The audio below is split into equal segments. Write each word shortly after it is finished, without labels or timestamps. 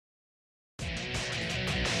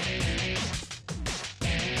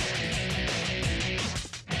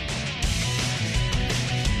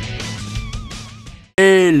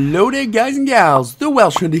Hello there guys and gals, the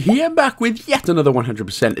Welshman here, back with yet another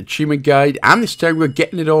 100% achievement guide, and this time we're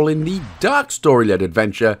getting it all in the dark story-led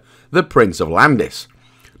adventure, The Prince of Landis.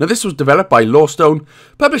 Now this was developed by Lorestrome,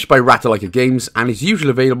 published by Rataliaka Games, and is usually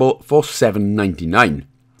available for $7.99.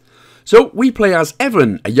 So we play as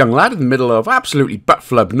Evan, a young lad in the middle of absolutely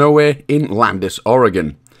butt-flub nowhere in Landis,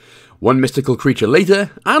 Oregon. One mystical creature later,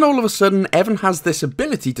 and all of a sudden Evan has this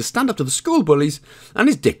ability to stand up to the school bullies and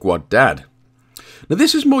his dickwad dad. Now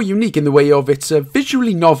this is more unique in the way of it's a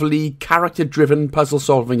visually novelty, character-driven,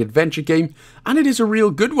 puzzle-solving adventure game, and it is a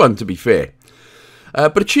real good one to be fair.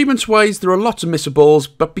 But achievements-wise, there are lots of missables,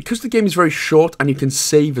 but because the game is very short and you can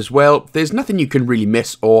save as well, there's nothing you can really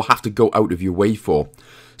miss or have to go out of your way for.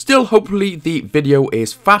 Still, hopefully the video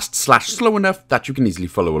is fast/slow enough that you can easily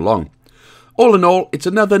follow along. All in all, it's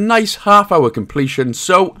another nice half-hour completion,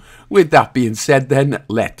 so with that being said then,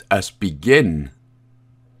 let us begin.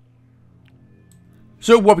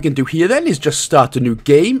 So what we can do here then is just start a new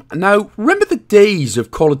game. Now, remember the days of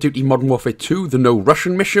Call of Duty Modern Warfare 2, the No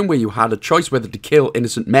Russian mission, where you had a choice whether to kill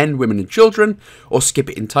innocent men, women and children, or skip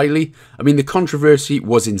it entirely? I mean, the controversy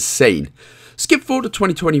was insane. Skip forward to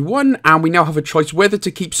 2021, and we now have a choice whether to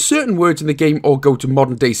keep certain words in the game or go to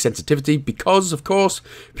modern day sensitivity, because, of course,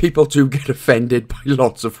 people do get offended by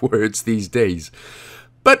lots of words these days.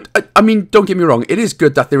 But, I mean, don't get me wrong, it is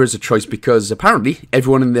good that there is a choice because apparently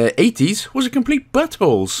everyone in their 80s was a complete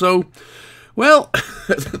butthole. So, well,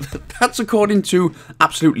 that's according to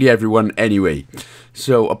absolutely everyone anyway.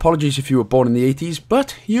 So, apologies if you were born in the 80s,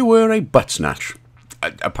 but you were a butt snatch,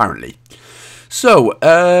 apparently. So,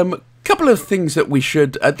 couple of things that we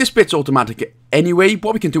should... this bit's automatic anyway.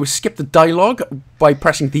 What we can do is skip the dialogue by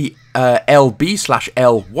pressing the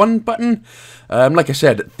LB/L1 button. Like I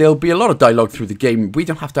said, there'll be a lot of dialogue through the game. We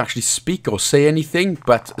don't have to actually speak or say anything,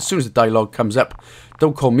 but as soon as the dialogue comes up,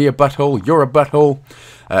 don't call me a butthole, you're a butthole.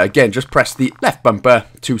 Again, just press the left bumper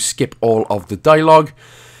to skip all of the dialogue.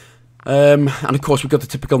 And of course we've got the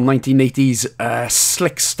typical 1980s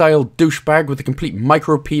slick style douchebag with a complete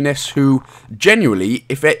micro penis who, genuinely,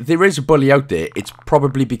 if there is a bully out there, it's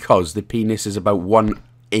probably because the penis is about 1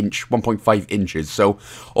 inch, 1.5 inches, so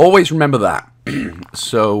always remember that.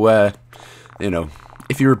 So, you know,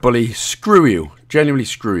 if you're a bully, screw you, genuinely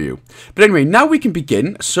screw you. But anyway, now we can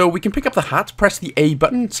begin, so we can pick up the hat, press the A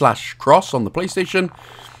button /cross on the PlayStation,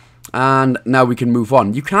 and now we can move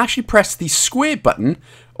on. You can actually press the square button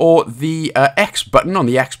or the X button on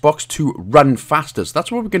the Xbox to run faster. So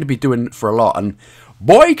that's what we're going to be doing for a lot. And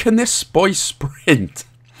boy, can this boy sprint.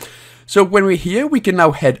 So when we're here, we can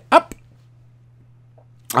now head up.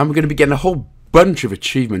 And we're going to be getting a whole bunch of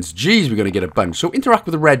achievements. Jeez, we're going to get a bunch. So interact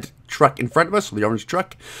with the red truck in front of us, or the orange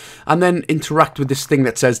truck. And then interact with this thing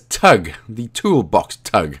that says tug, the toolbox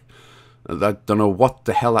tug. I don't know what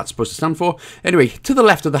the hell that's supposed to stand for. Anyway, to the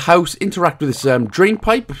left of the house, interact with this drain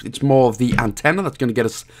pipe. It's more of the antenna that's going to get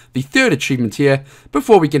us the third achievement here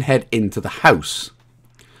before we can head into the house.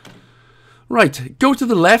 Right, go to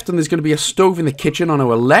the left and there's going to be a stove in the kitchen on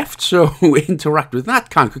our left, so interact with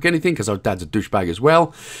that. Can't cook anything because our dad's a douchebag as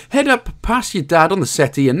well. Head up past your dad on the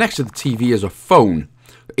settee, and next to the TV is a phone.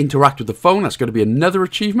 Interact with the phone, that's going to be another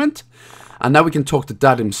achievement. And now we can talk to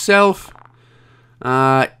dad himself.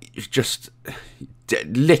 Just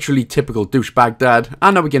literally typical douchebag dad.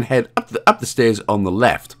 And now we can head up the stairs on the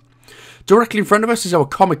left. Directly in front of us is our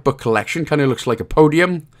comic book collection. Kind of looks like a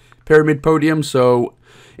podium, pyramid podium, so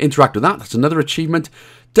interact with that. That's another achievement.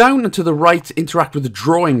 Down and to the right, interact with the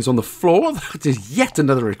drawings on the floor. That is yet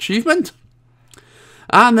another achievement.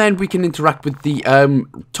 And then we can interact with the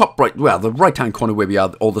top right, well, the right-hand corner where we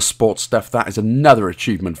are, all the sports stuff. That is another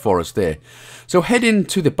achievement for us there. So head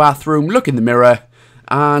into the bathroom, look in the mirror,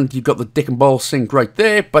 and you've got the dick and ball sink right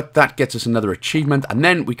there, but that gets us another achievement. And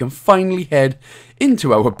then we can finally head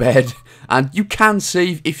into our bed, and you can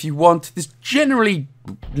save if you want. There's generally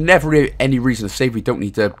never any reason to save. We don't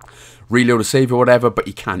need to reload a save or whatever, but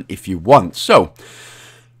you can if you want. So,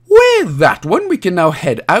 with that one, we can now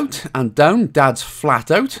head out and down. Dad's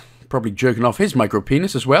flat out, probably jerking off his micro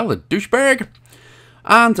penis as well, the douchebag.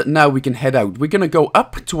 And now we can head out. We're going to go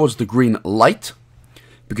up towards the green light,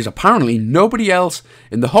 because apparently nobody else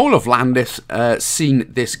in the whole of Landis seen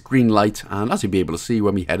this green light, and as you'll be able to see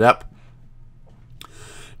when we head up,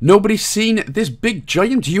 nobody's seen this big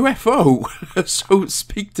giant UFO. So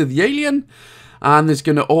speak to the alien, and there's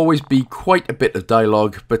going to always be quite a bit of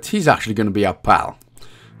dialogue, but he's actually going to be our pal.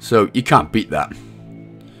 So you can't beat that.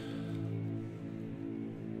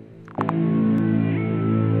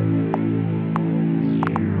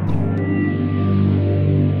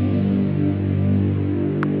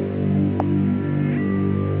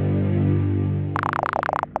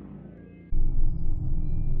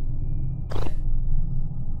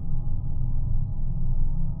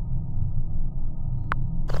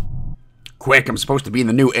 Quick, I'm supposed to be in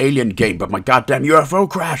the new Alien game, but my goddamn UFO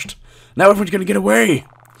crashed. Now everyone's going to get away.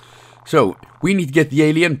 So, we need to get the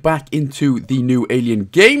alien back into the new Alien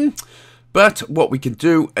game. But what we can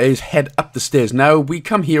do is head up the stairs now. We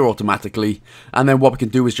come here automatically. And then what we can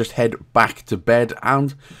do is just head back to bed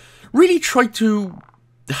and really try to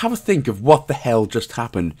have a think of what the hell just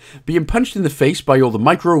happened. Being punched in the face by all the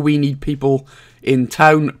micro-weenie people in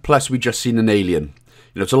town, plus we just seen an alien.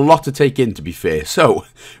 You know, it's a lot to take in, to be fair. So,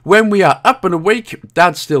 when we are up and awake,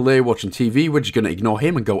 Dad's still there watching TV. We're just going to ignore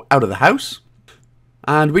him and go out of the house.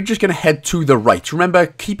 And we're just going to head to the right. Remember,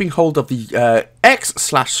 keeping hold of the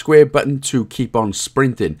X/square button to keep on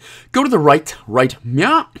sprinting. Go to the right,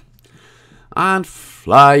 meow, and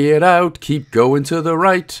fly it out. Keep going to the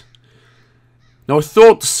right. Now, I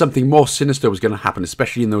thought something more sinister was going to happen,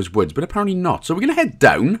 especially in those woods, but apparently not. So we're going to head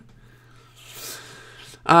down.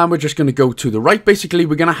 And we're just going to go to the right. Basically,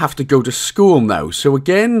 we're going to have to go to school now. So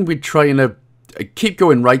again, we're trying to keep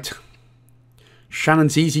going right.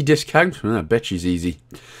 Shannon's easy discount. I bet she's easy.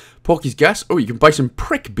 Porky's gas. Oh, you can buy some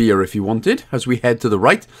prick beer if you wanted as we head to the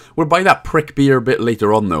right. We'll buy that prick beer a bit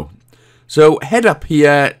later on, though. So head up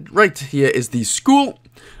here. Right here is the school.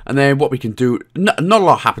 And then what we can do, not a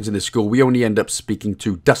lot happens in this school. We only end up speaking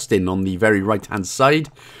to Dustin on the very right-hand side.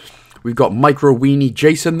 We've got Micro Weenie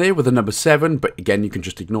Jason there with a number 7. But again, you can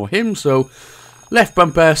just ignore him. So left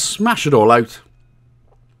bumper, smash it all out.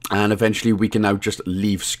 And eventually we can now just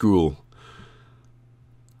leave school.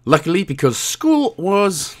 Luckily, because school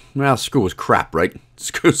was crap, right?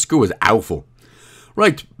 School was awful.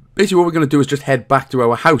 Right, basically what we're going to do is just head back to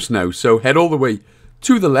our house now. So head all the way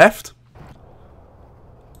to the left.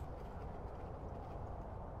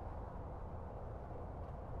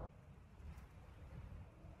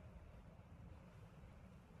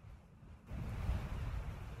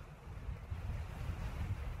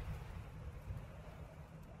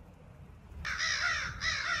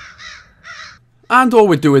 And all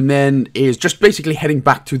we're doing then is just basically heading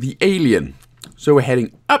back to the alien. So we're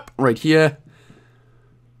heading up right here.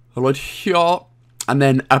 Right here. And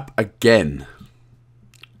then up again.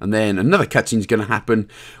 And then another cutscene is going to happen.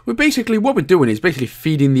 What we're doing is basically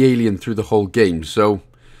feeding the alien through the whole game. So,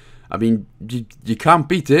 I mean, you can't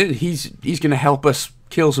beat it. He's going to help us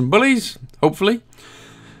kill some bullies, hopefully.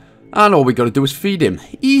 And all we got to do is feed him.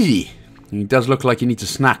 Easy. He does look like he needs a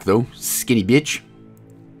snack, though. Skinny bitch.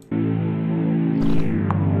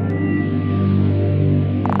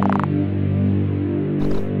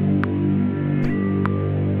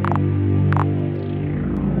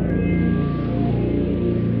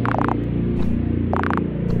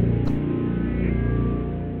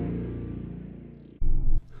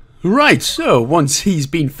 Right, so once he's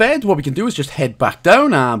been fed, what we can do is just head back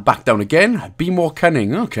down and back down again. Be more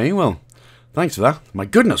cunning. Okay, well, thanks for that. My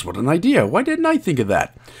goodness, what an idea. Why didn't I think of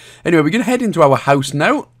that? Anyway, we're going to head into our house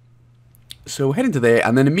now. So head into there,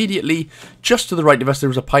 and then immediately, just to the right of us,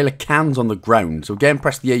 there is a pile of cans on the ground. So again,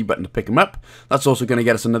 press the A button to pick them up. That's also going to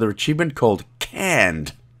get us another achievement called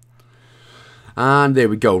Canned. And there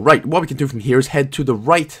we go. Right, what we can do from here is head to the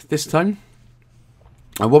right this time.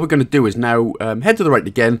 And what we're going to do is now head to the right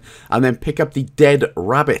again and then pick up the dead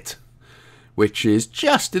rabbit, which is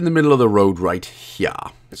just in the middle of the road right here.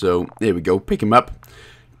 So there we go, pick him up.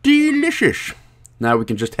 Delicious. Now we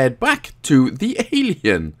can just head back to the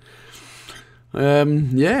alien.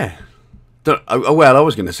 Yeah. Well, I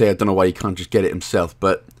was going to say I don't know why he can't just get it himself,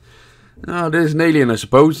 but there's an alien, I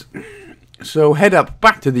suppose. So head up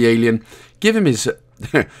back to the alien, give him his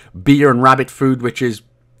beer and rabbit food, which is,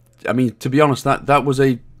 I mean, to be honest, that was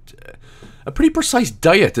a pretty precise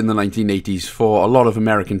diet in the 1980s for a lot of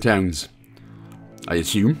American towns, I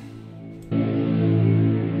assume.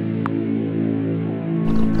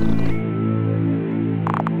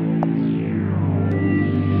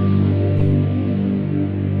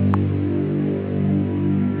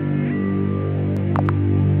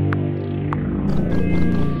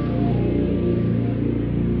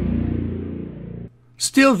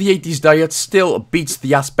 Still, the 80s diet still beats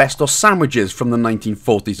the asbestos sandwiches from the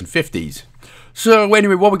 1940s and 50s. So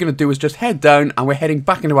anyway, what we're going to do is just head down, and we're heading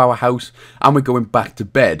back into our house, and we're going back to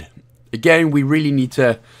bed. Again, we really need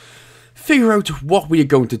to figure out what we are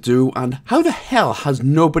going to do, and how the hell has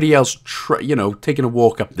nobody else, taken a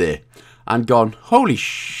walk up there and gone, holy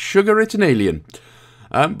sugar, it's an alien.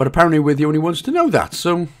 But apparently we're the only ones to know that,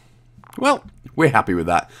 so, well, we're happy with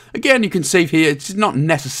that. Again, you can save here. It's not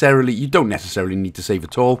necessarily, you don't necessarily need to save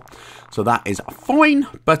at all. So that is fine,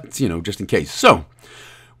 but, just in case. So,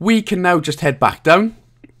 we can now just head back down.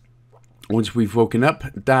 Once we've woken up,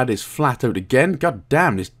 Dad is flat out again. God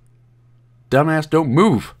damn, this dumbass don't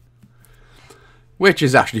move. Which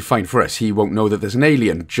is actually fine for us. He won't know that there's an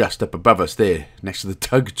alien just up above us there, next to the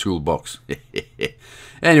tug toolbox.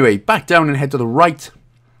 Anyway, back down and head to the right.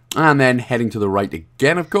 And then heading to the right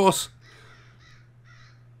again, of course.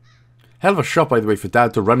 Hell of a shot, by the way, for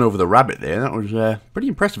Dad to run over the rabbit there. That was pretty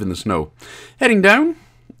impressive in the snow. Heading down,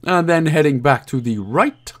 and then heading back to the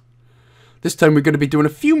right. This time we're going to be doing a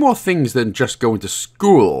few more things than just going to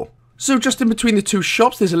school. So just in between the two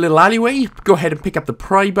shops, there's a little alleyway. Go ahead and pick up the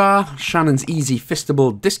pry bar, Shannon's Easy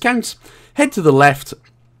Fistable discounts. Head to the left,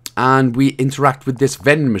 and we interact with this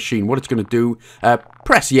vending machine. What it's going to do,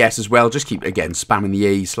 press yes as well. Just keep, again, spamming the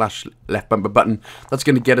A/left bumper button. That's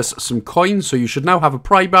going to get us some coins. So you should now have a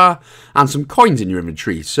pry bar and some coins in your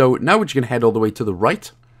inventory. So now we're just going to head all the way to the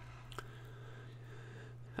right.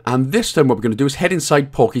 And this time what we're going to do is head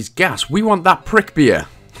inside Porky's Gas. We want that prick beer.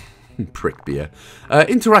 Prick beer.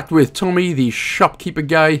 Interact with Tommy, the shopkeeper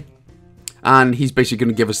guy. And he's basically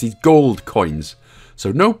going to give us these gold coins.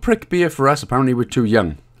 So no prick beer for us. Apparently we're too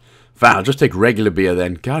young. Fine, I'll just take regular beer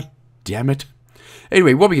then. God damn it.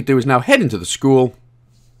 Anyway, what we can do is now head into the school.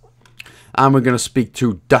 And we're going to speak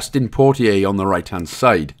to Dustin Portier on the right hand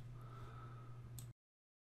side.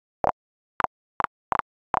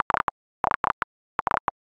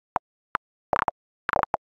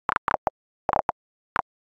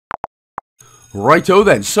 Righto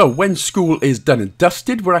then, so when school is done and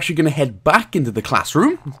dusted, we're actually going to head back into the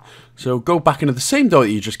classroom. So go back into the same door that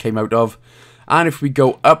you just came out of. And if we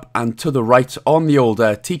go up and to the right on the old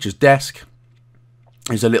teacher's desk,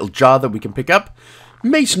 there's a little jar that we can pick up.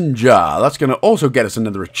 Mason jar, that's going to also get us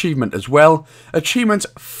another achievement as well. Achievements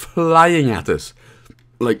flying at us.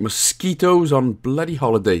 Like mosquitoes on bloody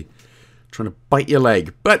holiday. Trying to bite your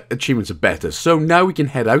leg, but achievements are better. So now we can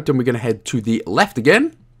head out and we're going to head to the left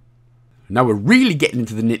again. Now we're really getting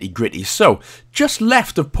into the nitty gritty. So, just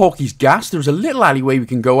left of Porky's Gas, there's a little alleyway we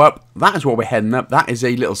can go up. That is what we're heading up. That is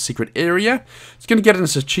a little secret area. It's going to get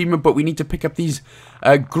us an achievement, but we need to pick up these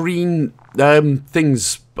green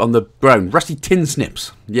things on the ground. Rusty tin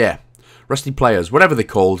snips. Yeah, rusty pliers, whatever they're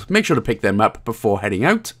called. Make sure to pick them up before heading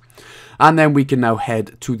out. And then we can now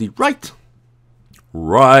head to the right.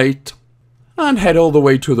 Right. And head all the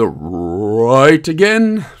way to the right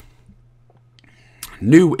again.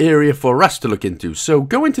 New area for us to look into. So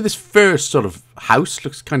go into this first sort of house.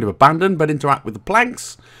 Looks kind of abandoned, but interact with the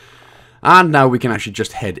planks. And now we can actually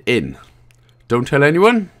just head in. Don't tell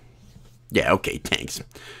anyone? Yeah, okay, thanks.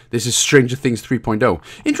 This is Stranger Things 3.0.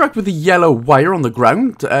 Interact with the yellow wire on the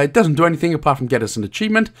ground. It doesn't do anything apart from get us an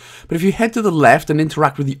achievement. But if you head to the left and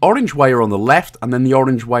interact with the orange wire on the left and then the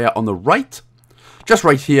orange wire on the right, just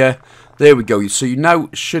right here, there we go. So you now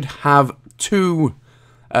should have two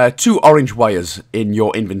orange wires in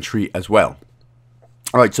your inventory as well.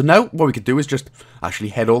 Alright, so now what we could do is just actually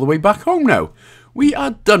head all the way back home now. We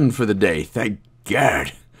are done for the day, thank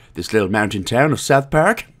God. This little mountain town of South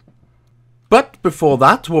Park. But before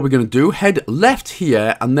that, what we're going to do, head left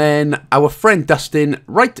here, and then our friend Dustin,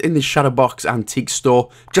 right in the Shadowbox Antique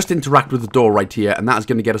Store, just interact with the door right here, and that is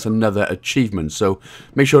going to get us another achievement. So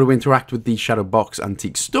make sure to interact with the Shadowbox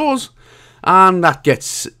Antique Stores. And that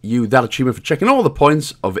gets you that achievement for checking all the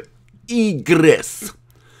points of egress.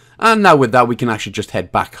 And now with that, we can actually just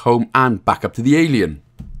head back home and back up to the alien.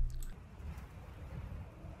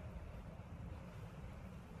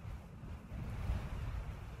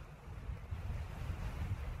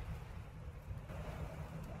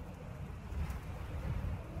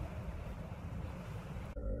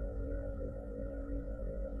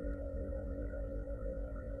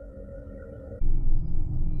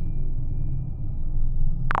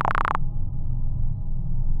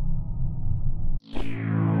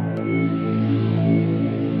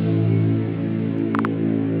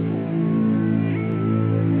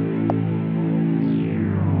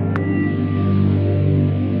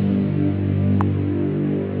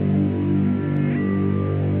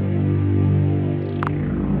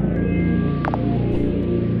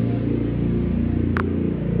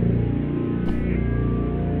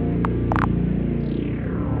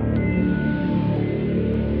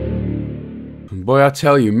 Boy, I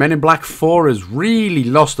tell you, Men in Black 4 has really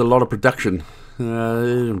lost a lot of production.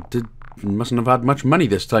 Mustn't have had much money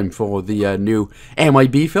this time for the new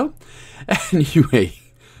MIB film. Anyway,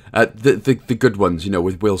 the good ones, you know,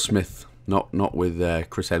 with Will Smith, not with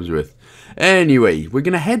Chris Hemsworth. Anyway, we're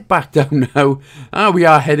going to head back down now. We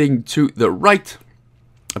are heading to the right.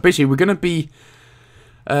 Basically, we're going to be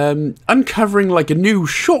uncovering like a new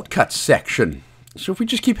shortcut section. So if we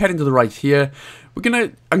just keep heading to the right here, we're going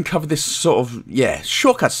to uncover this sort of,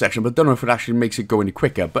 shortcut section, but don't know if it actually makes it go any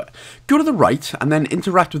quicker. But go to the right and then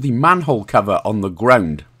interact with the manhole cover on the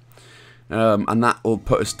ground. And that will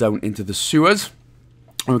put us down into the sewers.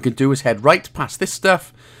 What we can do is head right past this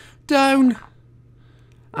stuff, down,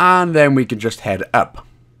 and then we can just head up.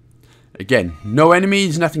 Again, no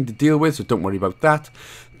enemies, nothing to deal with, so don't worry about that.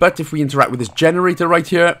 But if we interact with this generator right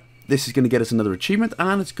here, this is going to get us another achievement,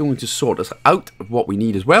 and it's going to sort us out of what we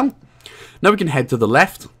need as well. Now we can head to the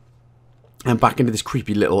left, and back into this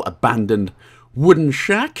creepy little abandoned wooden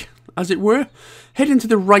shack, as it were. Head into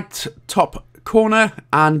the right top corner,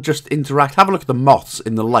 and just interact. Have a look at the moths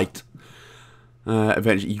in the light.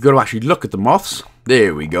 Eventually, you've got to actually look at the moths.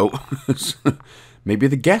 There we go. Maybe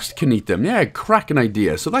the guest can eat them. Yeah, cracking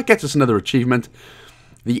idea. So that gets us another achievement.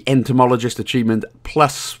 The Entomologist achievement.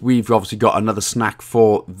 Plus, we've obviously got another snack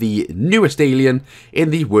for the newest alien in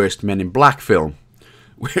the worst Men in Black film.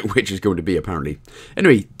 Which is going to be, apparently.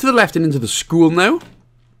 Anyway, to the left and into the school now.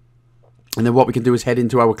 And then what we can do is head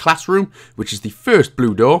into our classroom, which is the first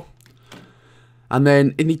blue door. And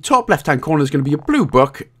then in the top left-hand corner is going to be a blue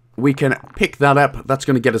book. We can pick that up. That's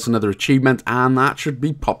going to get us another achievement, and that should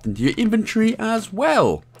be popped into your inventory as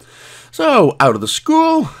well. So, out of the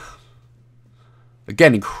school.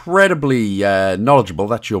 Again, incredibly knowledgeable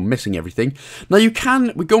that you're missing everything. Now,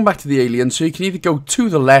 we're going back to the alien, so you can either go to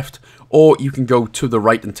the left, or you can go to the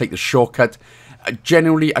right and take the shortcut.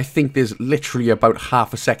 Generally, I think there's literally about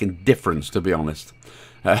half a second difference, to be honest.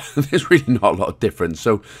 There's really not a lot of difference.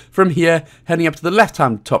 So, from here, heading up to the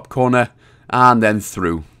left-hand top corner, and then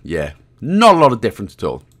through. Yeah, not a lot of difference at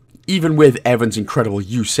all. Even with Evan's incredible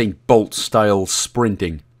Usain Bolt style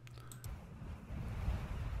sprinting.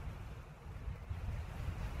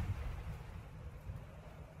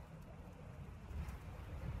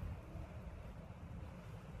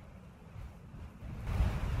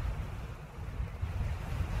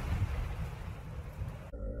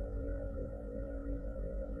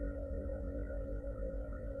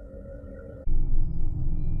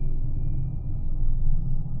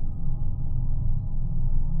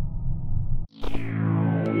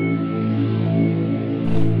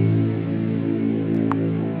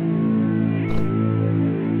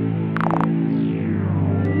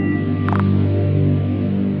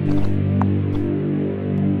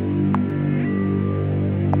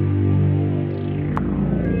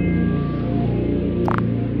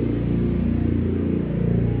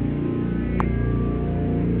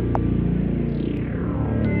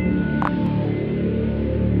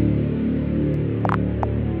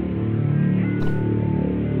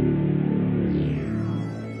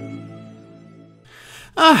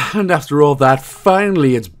 And after all that,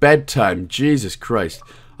 finally it's bedtime. Jesus Christ.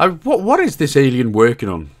 What is this alien working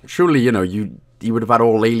on? Surely, you know, you would have had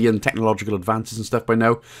all alien technological advances and stuff by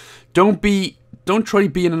now. Don't try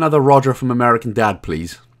being another Roger from American Dad,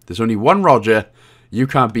 please. There's only one Roger. You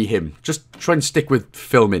can't be him. Just try and stick with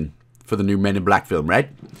filming for the new Men in Black film, right?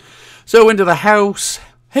 So into the house,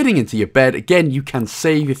 heading into your bed. Again, you can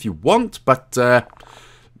save if you want, but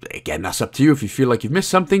again, that's up to you if you feel like you've missed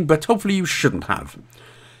something, but hopefully you shouldn't have.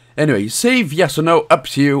 Anyway, save yes or no, up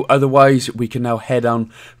to you. Otherwise, we can now head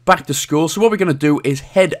on back to school. So what we're going to do is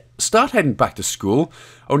start heading back to school.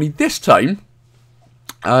 Only this time,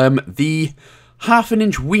 the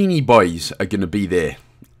half-an-inch weenie boys are going to be there.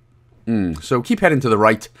 So keep heading to the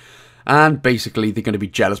right. And basically, they're going to be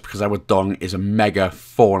jealous because our dong is a mega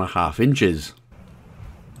 4.5 inches.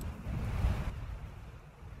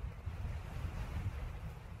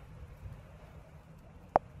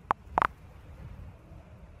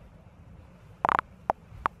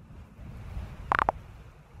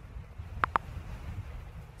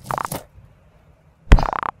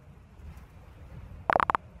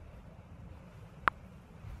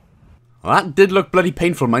 Well, that did look bloody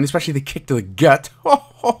painful, man, especially the kick to the gut. Ho,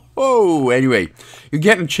 ho, ho. Anyway, you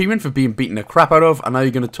get an achievement for being beaten the crap out of, and now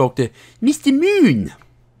you're going to talk to Mr. Moon.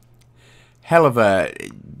 Hell of a...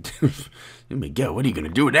 oh my god, what are you going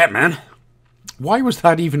to do with that, man? Why was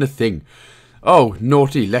that even a thing? Oh,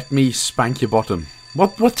 naughty, let me spank your bottom.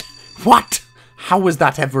 What? How was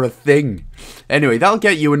that ever a thing? Anyway, that'll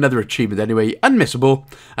get you another achievement anyway, unmissable,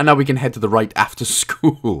 and now we can head to the right after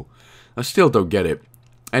school. I still don't get it.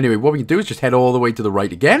 Anyway, what we can do is just head all the way to the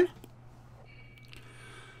right again.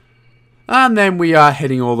 And then we are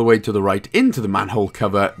heading all the way to the right into the manhole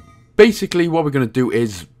cover. Basically, what we're going to do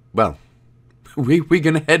is, well, we're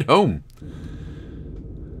going to head home.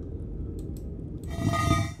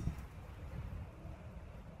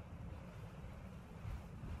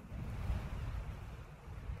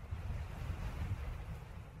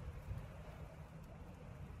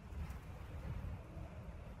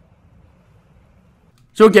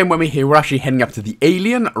 So again, when we're here, we're actually heading up to the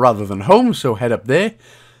alien rather than home, so head up there.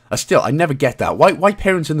 Still, I never get that. Why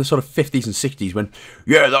parents in the sort of 50s and 60s went,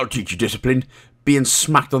 yeah, that'll teach you discipline, being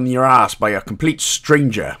smacked on your ass by a complete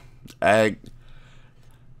stranger. No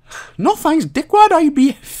thanks, dickwad, I'd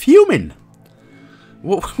be fuming.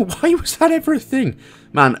 Why was that ever a thing?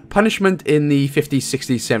 Man, punishment in the 50s,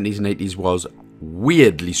 60s, 70s and 80s was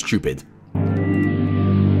weirdly stupid.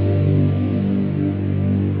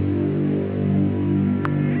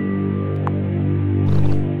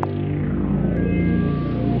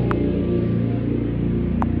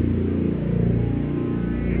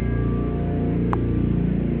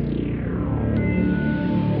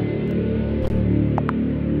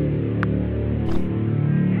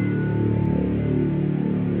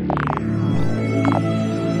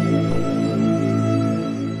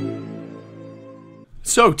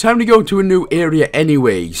 So, time to go to a new area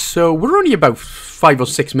anyway. So, we're only about 5 or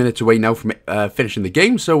 6 minutes away now from finishing the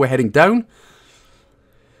game. So, we're heading down.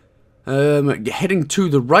 Heading to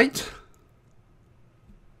the right.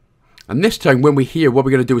 And this time, when we're here, what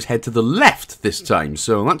we're going to do is head to the left this time.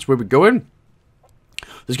 So, that's where we're going.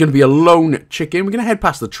 There's going to be a lone chicken. We're going to head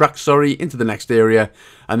past the truck, into the next area.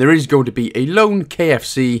 And there is going to be a lone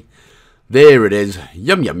KFC. There it is.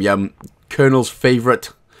 Yum, yum, yum. Colonel's favourite.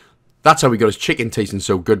 That's how we got his chicken tasting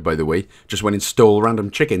so good, by the way. Just went and stole random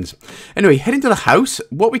chickens. Anyway, heading to the house.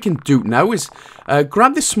 What we can do now is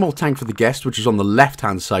grab this small tank for the guest, which is on the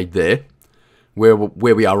left-hand side there, where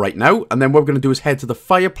we are right now. And then what we're going to do is head to the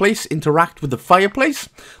fireplace, interact with the fireplace.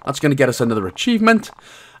 That's going to get us another achievement.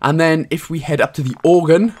 And then if we head up to the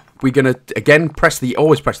organ, we're going to, again,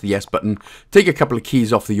 always press the yes button, take a couple of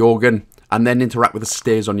keys off the organ, and then interact with the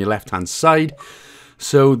stairs on your left-hand side.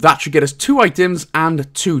 So that should get us 2 items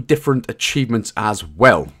and 2 different achievements as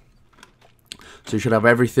well. So you should have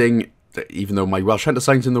everything, even though my Welsh Hunter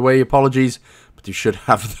sign's in the way, apologies, but you should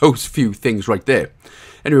have those few things right there.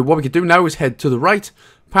 Anyway, what we can do now is head to the right,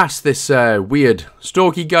 past this weird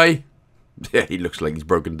stalky guy. Yeah, he looks like he's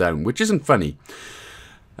broken down, which isn't funny.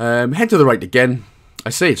 Head to the right again. I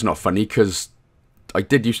say it's not funny because I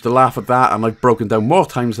did used to laugh at that, and I've broken down more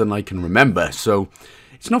times than I can remember, so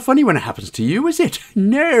it's not funny when it happens to you, is it?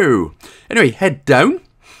 No. Anyway, head down.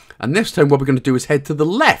 And this time what we're going to do is head to the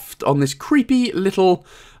left on this creepy little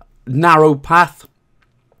narrow path.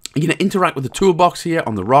 You're going to interact with the toolbox here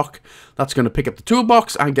on the rock. That's going to pick up the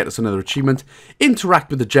toolbox and get us another achievement.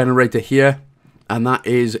 Interact with the generator here. And that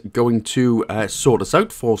is going to sort us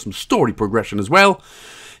out for some story progression as well.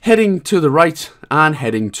 Heading to the right and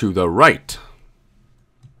heading to the right.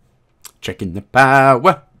 Checking the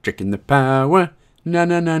power. Checking the power. Na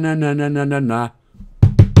na na na na na na na na.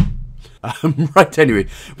 Right, anyway,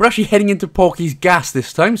 we're actually heading into Porky's gas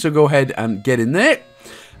this time, so go ahead and get in there.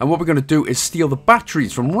 And what we're going to do is steal the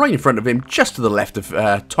batteries from right in front of him, just to the left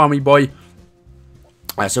of Tommy Boy.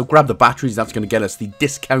 So grab the batteries, that's going to get us the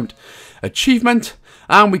discount achievement.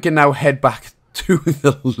 And we can now head back to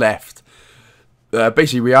the left.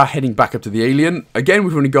 Basically, we are heading back up to the alien. Again,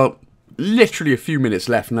 we've only got literally a few minutes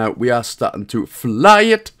left now. We are starting to fly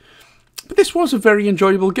it. But this was a very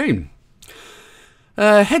enjoyable game.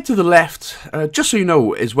 Head to the left. Just so you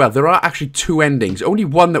know as well, there are actually 2 endings. Only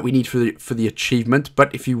one that we need for the achievement.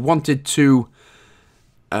 But if you wanted to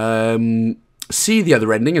see the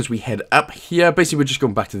other ending as we head up here, basically we're just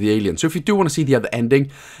going back to the alien. So if you do want to see the other ending,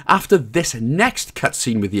 after this next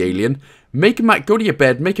cutscene with the alien, go to your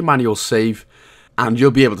bed, make a manual save, and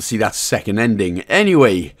you'll be able to see that second ending.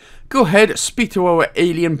 Anyway, go ahead, speak to our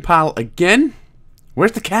alien pal again.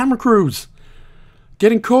 Where's the camera crews?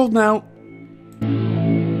 Getting cold now.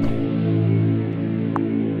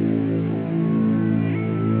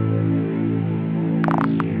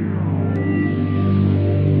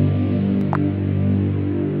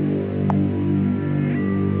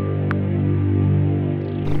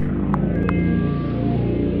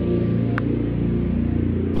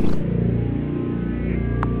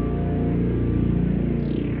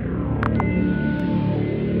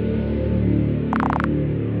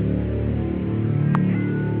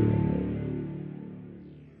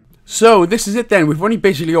 So, this is it then. We've only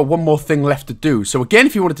basically got one more thing left to do. So again,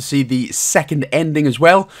 if you wanted to see the second ending as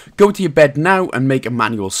well, go to your bed now and make a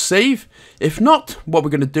manual save. If not, what we're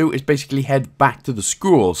going to do is basically head back to the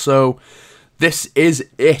school. So, this is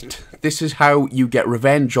it. This is how you get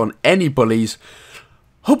revenge on any bullies.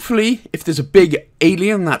 Hopefully, if there's a big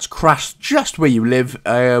alien that's crashed just where you live,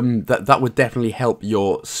 that would definitely help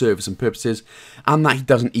your service and purposes. And that he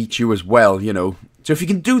doesn't eat you as well, you know. So if you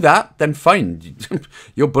can do that, then fine.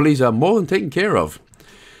 Your bullies are more than taken care of.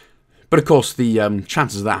 But of course, the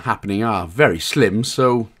chances of that happening are very slim.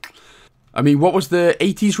 So, I mean, what was the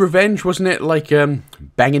 80s revenge? Wasn't it like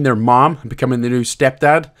banging their mom and becoming the new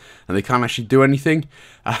stepdad? And they can't actually do anything?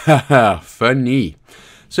 Funny.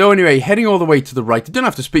 So anyway, heading all the way to the right, you don't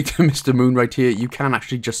have to speak to Mr. Moon right here. You can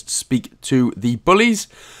actually just speak to the bullies.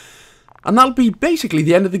 And that'll be basically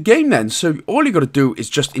the end of the game then. So all you got to do is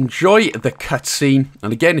just enjoy the cutscene.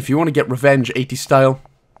 And again, if you want to get revenge 80s style,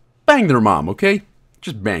 bang their mom, okay?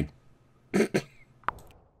 Just bang.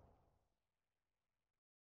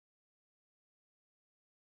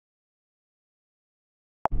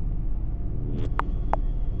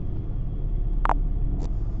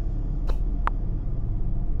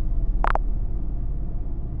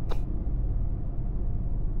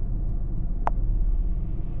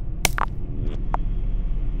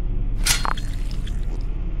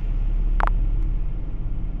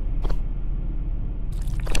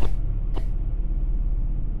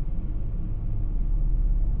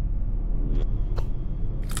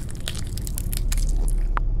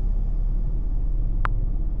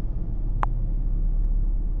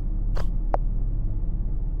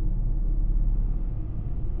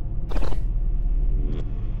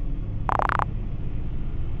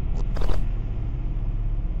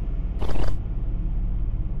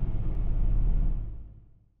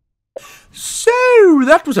 So,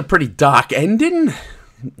 that was a pretty dark ending.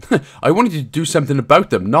 I wanted to do something about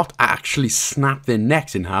them, not actually snap their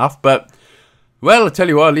necks in half, but, well, I tell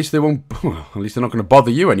you what, at least they won't, well, at least they're not going to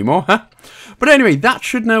bother you anymore, huh? But anyway, that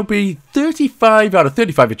should now be 35 out of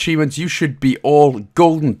 35 achievements. You should be all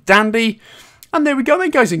golden dandy. And there we go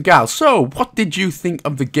then, guys and gals. So, what did you think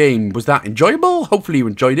of the game? Was that enjoyable? Hopefully you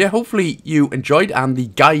enjoyed it. Hopefully you enjoyed, and the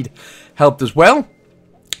guide helped as well.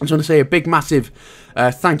 I just want to say a big, massive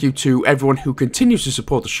thank you to everyone who continues to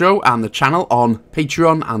support the show and the channel on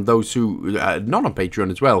Patreon, and those who not on Patreon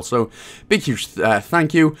as well. So, big, huge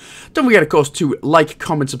thank you. Don't forget, of course, to like,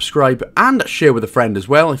 comment, subscribe, and share with a friend as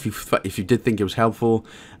well if you did think it was helpful.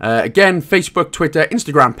 Again, Facebook, Twitter,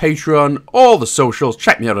 Instagram, Patreon, all the socials.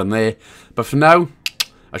 Check me out on there. But for now,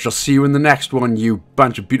 I shall see you in the next one, you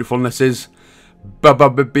bunch of beautifulnesses.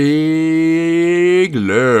 Big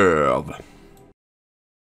love.